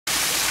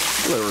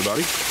Hello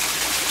everybody.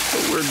 So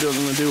we're going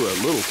to do a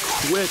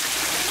quick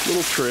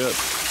little trip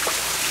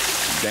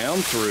down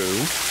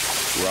through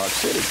Rock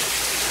City.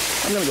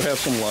 I'm going to go have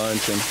some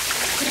lunch and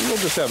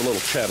we'll just have a little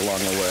chat along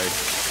the way.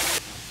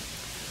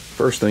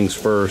 First things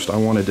first, I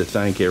wanted to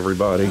thank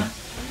everybody.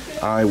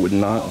 I would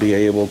not be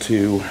able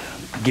to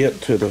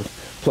get to the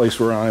place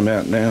where I'm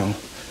at now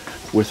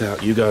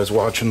without you guys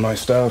watching my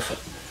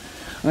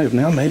stuff. I have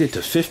now made it to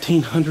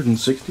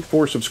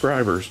 1,564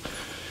 subscribers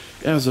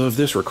as of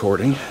this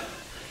recording,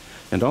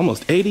 and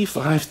almost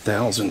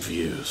 85,000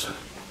 views.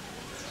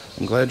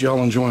 I'm glad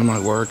y'all enjoy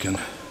my work, and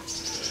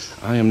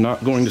I am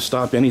not going to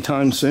stop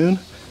anytime soon.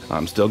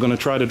 I'm still going to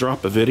try to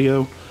drop a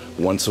video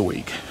once a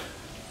week.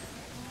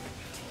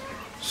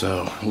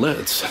 So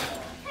let's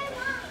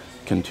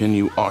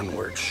continue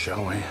onward,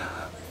 shall we?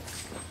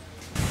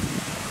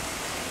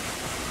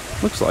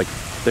 Looks like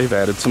they've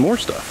added some more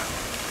stuff.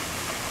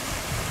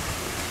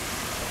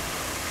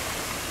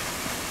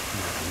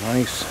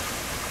 Nice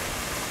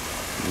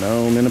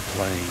gnome in a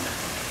plane.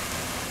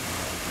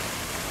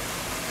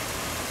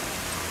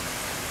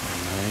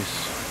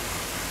 Nice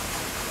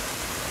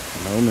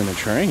gnome in a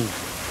train.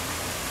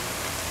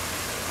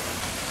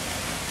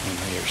 And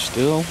they are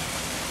still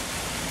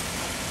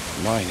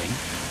mining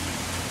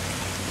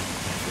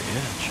off the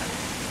edge.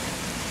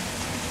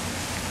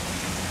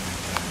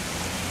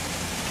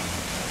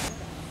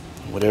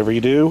 Whatever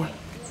you do,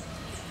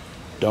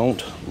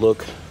 don't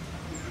look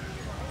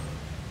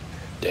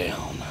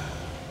down.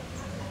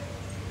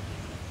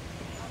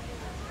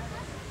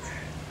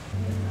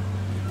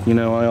 You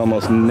know, I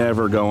almost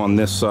never go on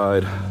this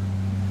side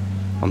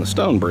on the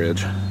stone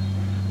bridge.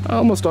 I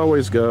almost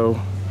always go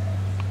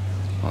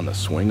on the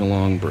swing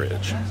along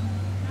bridge.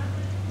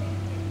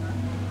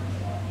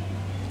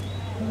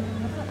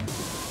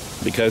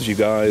 Because you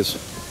guys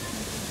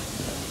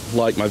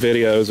like my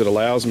videos, it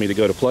allows me to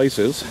go to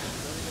places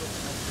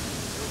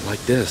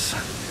like this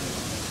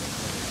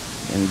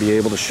and be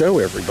able to show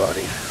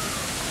everybody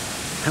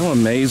how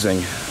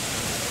amazing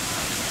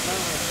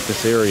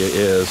this area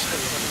is.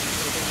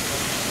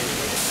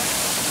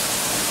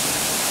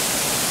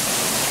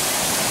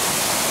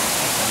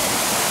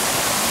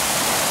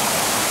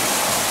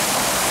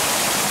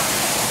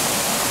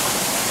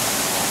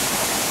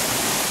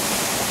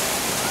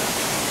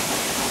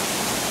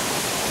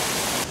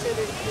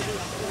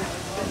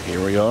 And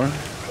here we are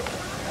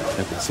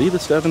at the See the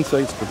Seven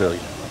States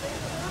Pavilion. Of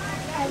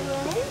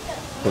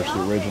course,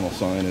 the original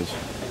sign is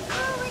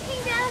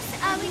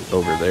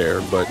over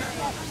there, but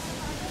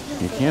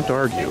you can't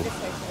argue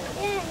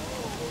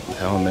with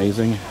how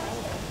amazing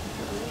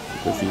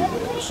the view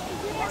is.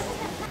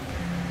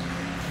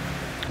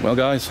 Well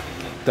guys,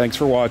 thanks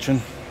for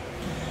watching.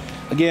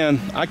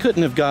 Again, I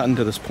couldn't have gotten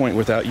to this point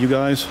without you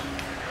guys.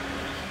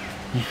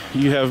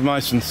 You have my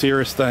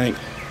sincerest thanks.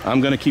 I'm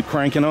going to keep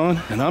cranking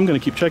on, and I'm going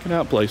to keep checking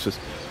out places.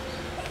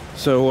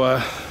 So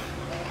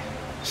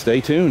stay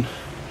tuned,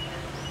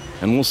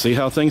 and we'll see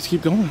how things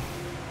keep going.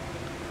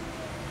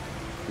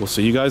 We'll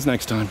see you guys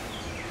next time.